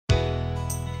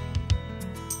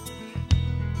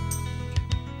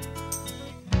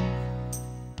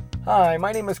Hi,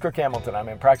 my name is Kirk Hamilton. I'm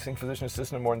a practicing physician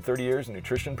assistant of more than 30 years in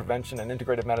nutrition, prevention, and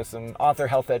integrative medicine, author,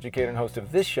 health educator, and host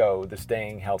of this show, the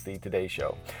Staying Healthy Today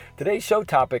Show. Today's show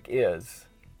topic is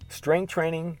strength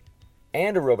training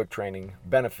and aerobic training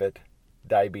benefit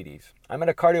diabetes. I'm at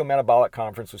a cardiometabolic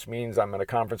conference, which means I'm at a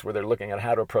conference where they're looking at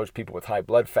how to approach people with high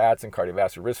blood fats and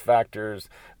cardiovascular risk factors,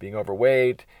 being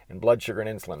overweight, and blood sugar and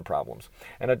insulin problems.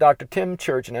 And Dr. Tim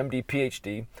Church, an MD,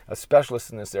 PhD, a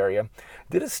specialist in this area,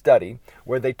 did a study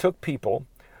where they took people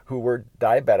who were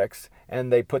diabetics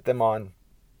and they put them on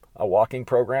a walking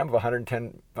program of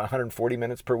 140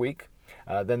 minutes per week.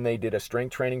 Then they did a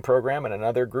strength training program in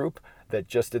another group that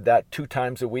just did that 2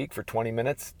 times a week for 20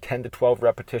 minutes, 10 to 12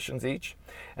 repetitions each.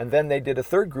 And then they did a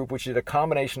third group which did a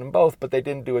combination of both, but they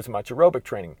didn't do as much aerobic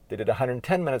training. They did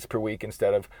 110 minutes per week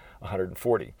instead of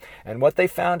 140. And what they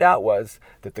found out was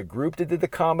that the group that did the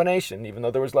combination, even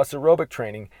though there was less aerobic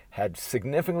training, had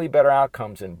significantly better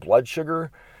outcomes in blood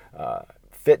sugar,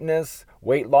 fitness,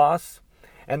 weight loss.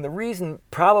 And the reason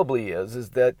probably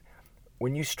is that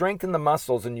when you strengthen the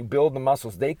muscles and you build the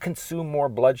muscles, they consume more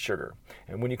blood sugar.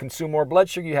 And when you consume more blood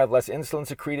sugar, you have less insulin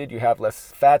secreted, you have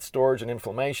less fat storage and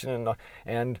inflammation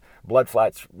and blood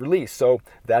flats released. So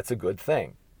that's a good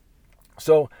thing.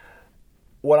 So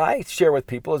what I share with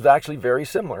people is actually very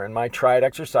similar. In my Triad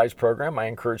exercise program, I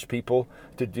encourage people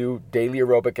to do daily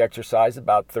aerobic exercise,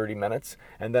 about 30 minutes,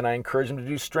 and then I encourage them to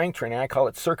do strength training. I call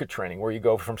it circuit training, where you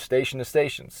go from station to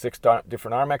station, 6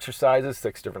 different arm exercises,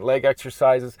 6 different leg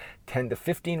exercises, 10 to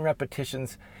 15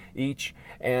 repetitions each,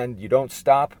 and you don't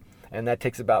stop, and that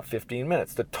takes about 15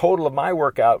 minutes. The total of my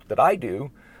workout that I do,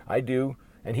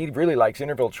 and he really likes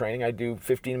interval training. I do 10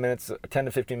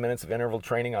 to 15 minutes of interval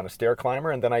training on a stair climber,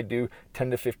 and then I do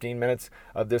 10 to 15 minutes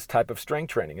of this type of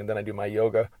strength training, and then I do my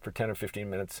yoga for 10 or 15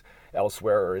 minutes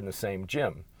elsewhere or in the same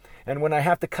gym. And when I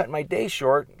have to cut my day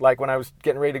short, like when I was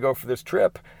getting ready to go for this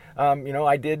trip,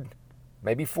 I did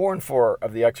maybe 4 and 4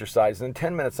 of the exercises and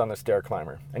 10 minutes on the stair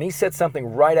climber. And he said something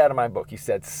right out of my book. He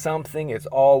said, something is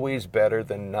always better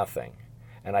than nothing.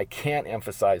 And I can't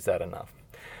emphasize that enough.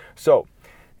 So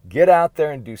get out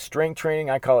there and do strength training.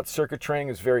 I call it circuit training.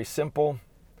 It's very simple.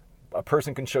 A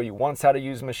person can show you once how to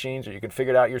use machines, or you can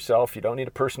figure it out yourself. You don't need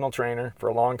a personal trainer for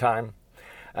a long time.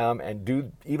 And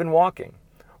do even walking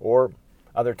or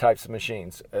other types of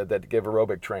machines that give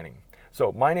aerobic training.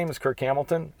 So my name is Kirk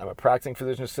Hamilton. I'm a practicing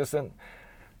physician assistant.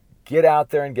 Get out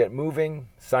there and get moving.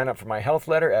 Sign up for my health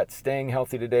letter at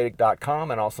stayinghealthytoday.com,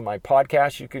 and also my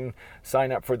podcast you can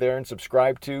sign up for there and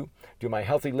subscribe to. Do my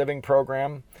healthy living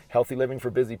program,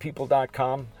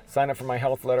 healthylivingforbusypeople.com. Sign up for my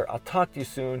health letter. I'll talk to you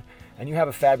soon, and you have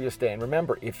a fabulous day. And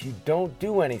remember, if you don't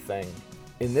do anything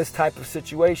in this type of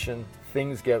situation,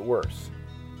 things get worse.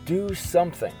 Do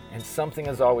something, and something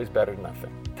is always better than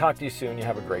nothing. Talk to you soon. You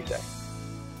have a great day.